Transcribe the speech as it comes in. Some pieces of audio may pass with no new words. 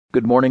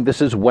Good morning,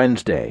 this is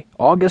Wednesday,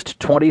 August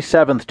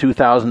 27th,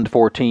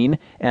 2014,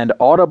 and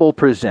Audible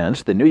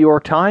presents the New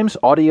York Times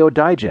Audio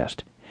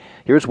Digest.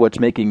 Here's what's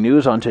making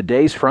news on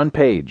today's front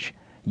page.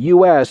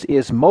 U.S.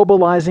 is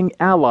mobilizing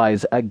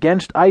allies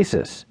against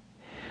ISIS.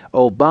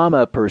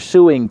 Obama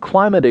pursuing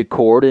climate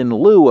accord in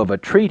lieu of a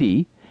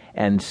treaty,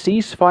 and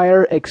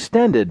ceasefire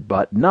extended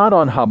but not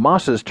on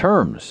Hamas's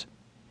terms.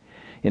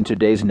 In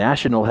today's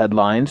national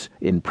headlines,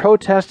 in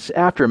protests'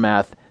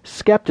 aftermath,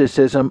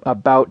 skepticism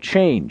about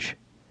change.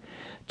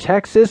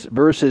 Texas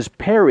versus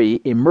Perry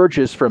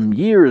emerges from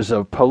years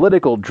of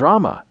political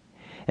drama,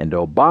 and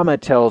Obama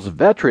tells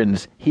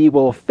veterans he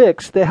will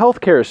fix the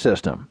healthcare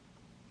system.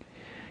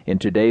 In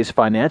today's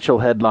financial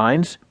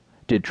headlines,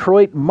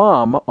 Detroit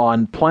mom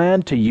on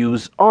plan to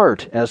use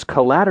art as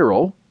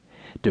collateral,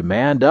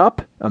 demand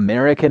up,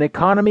 American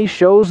economy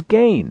shows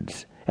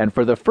gains, and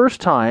for the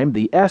first time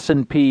the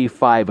S&P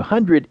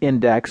 500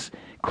 index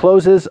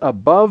closes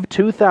above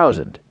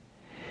 2,000.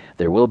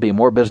 There will be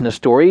more business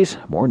stories,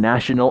 more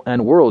national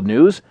and world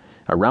news,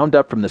 a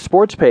roundup from the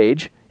sports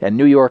page, and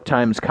New York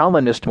Times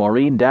columnist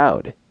Maureen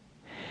Dowd.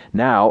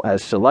 Now,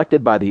 as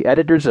selected by the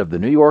editors of the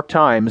New York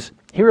Times,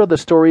 here are the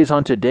stories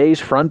on today's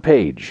front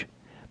page.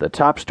 The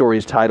top story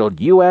is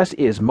titled, U.S.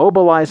 is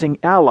mobilizing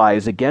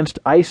allies against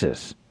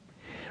ISIS.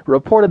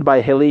 Reported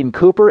by Helene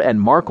Cooper and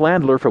Mark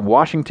Landler from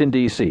Washington,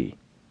 D.C.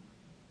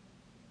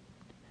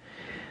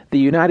 The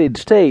United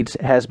States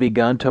has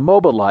begun to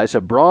mobilize a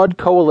broad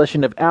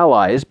coalition of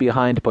allies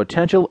behind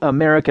potential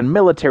American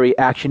military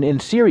action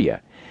in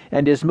Syria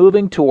and is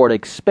moving toward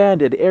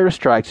expanded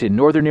airstrikes in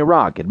northern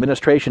Iraq,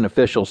 administration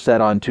officials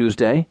said on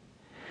Tuesday.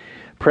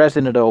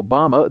 President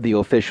Obama, the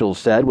officials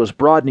said, was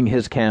broadening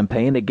his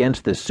campaign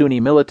against the Sunni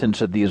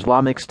militants of the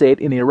Islamic State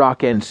in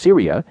Iraq and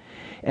Syria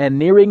and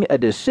nearing a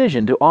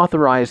decision to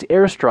authorize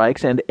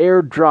airstrikes and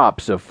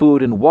airdrops of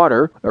food and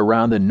water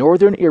around the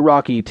northern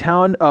Iraqi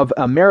town of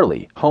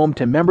Amerli, home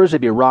to members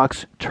of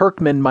Iraq's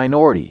Turkmen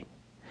minority.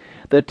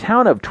 The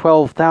town of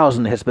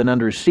 12,000 has been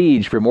under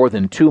siege for more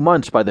than 2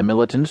 months by the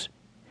militants.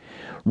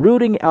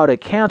 Rooting out a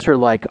cancer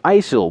like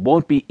ISIL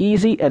won't be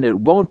easy and it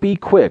won't be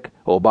quick,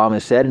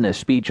 Obama said in a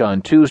speech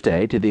on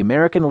Tuesday to the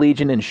American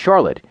Legion in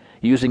Charlotte,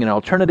 using an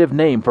alternative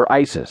name for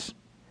ISIS.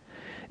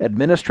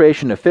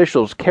 Administration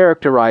officials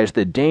characterized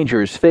the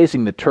dangers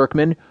facing the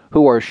Turkmen,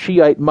 who are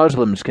Shiite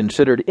Muslims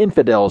considered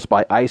infidels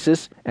by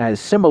ISIS, as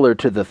similar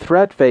to the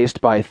threat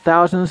faced by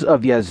thousands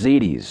of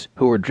Yazidis,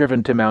 who were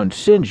driven to Mount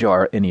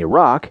Sinjar in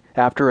Iraq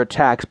after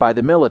attacks by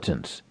the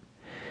militants.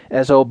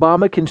 As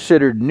Obama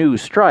considered new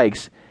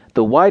strikes,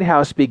 the White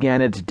House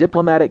began its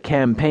diplomatic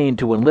campaign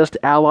to enlist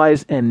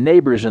allies and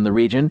neighbors in the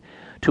region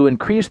to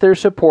increase their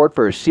support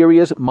for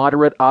Syria's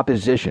moderate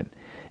opposition,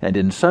 and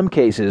in some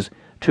cases,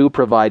 to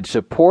provide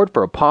support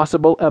for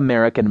possible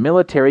American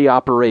military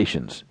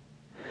operations.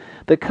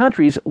 The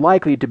countries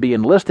likely to be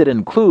enlisted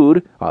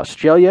include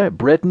Australia,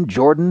 Britain,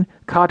 Jordan,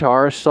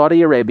 Qatar,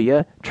 Saudi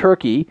Arabia,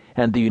 Turkey,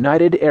 and the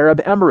United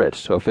Arab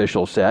Emirates,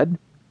 officials said.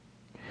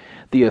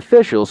 The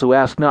officials, who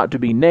asked not to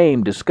be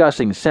named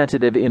discussing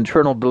sensitive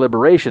internal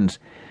deliberations,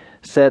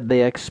 said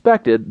they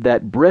expected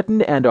that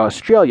Britain and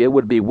Australia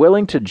would be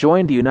willing to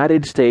join the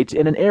United States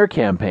in an air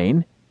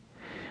campaign.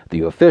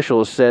 The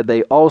officials said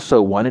they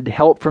also wanted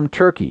help from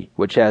Turkey,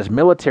 which has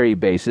military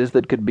bases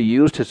that could be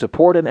used to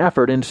support an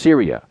effort in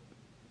Syria.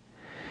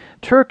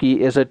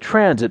 Turkey is a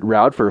transit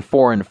route for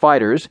foreign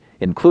fighters,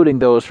 including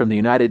those from the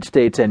United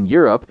States and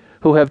Europe,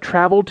 who have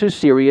traveled to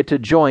Syria to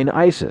join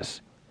ISIS.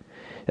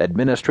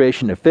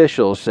 Administration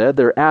officials said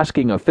they're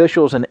asking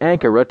officials in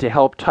Ankara to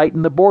help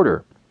tighten the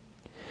border.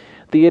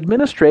 The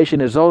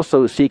administration is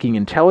also seeking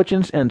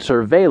intelligence and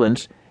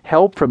surveillance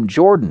help from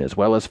Jordan, as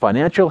well as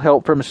financial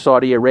help from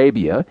Saudi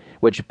Arabia,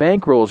 which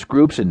bankrolls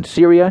groups in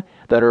Syria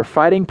that are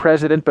fighting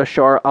President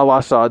Bashar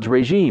al-Assad's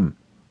regime.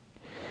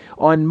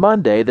 On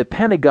Monday, the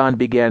Pentagon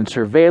began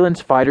surveillance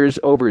fighters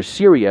over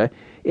Syria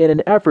in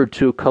an effort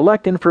to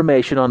collect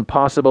information on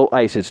possible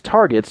ISIS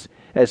targets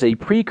as a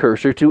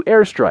precursor to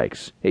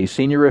airstrikes, a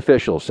senior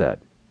official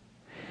said.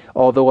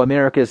 Although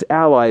America's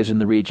allies in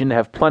the region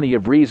have plenty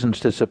of reasons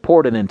to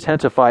support an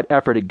intensified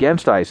effort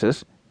against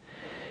ISIS,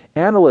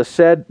 analysts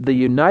said the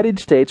United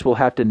States will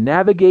have to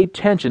navigate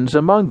tensions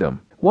among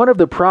them. One of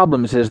the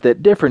problems is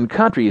that different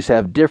countries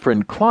have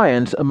different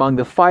clients among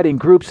the fighting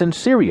groups in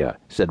Syria,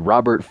 said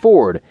Robert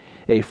Ford,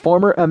 a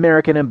former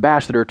American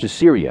ambassador to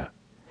Syria.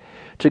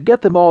 To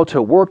get them all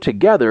to work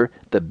together,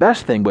 the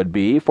best thing would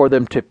be for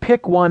them to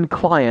pick one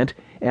client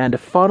and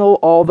funnel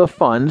all the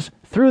funds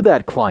through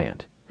that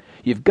client.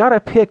 You've got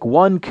to pick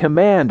one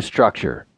command structure.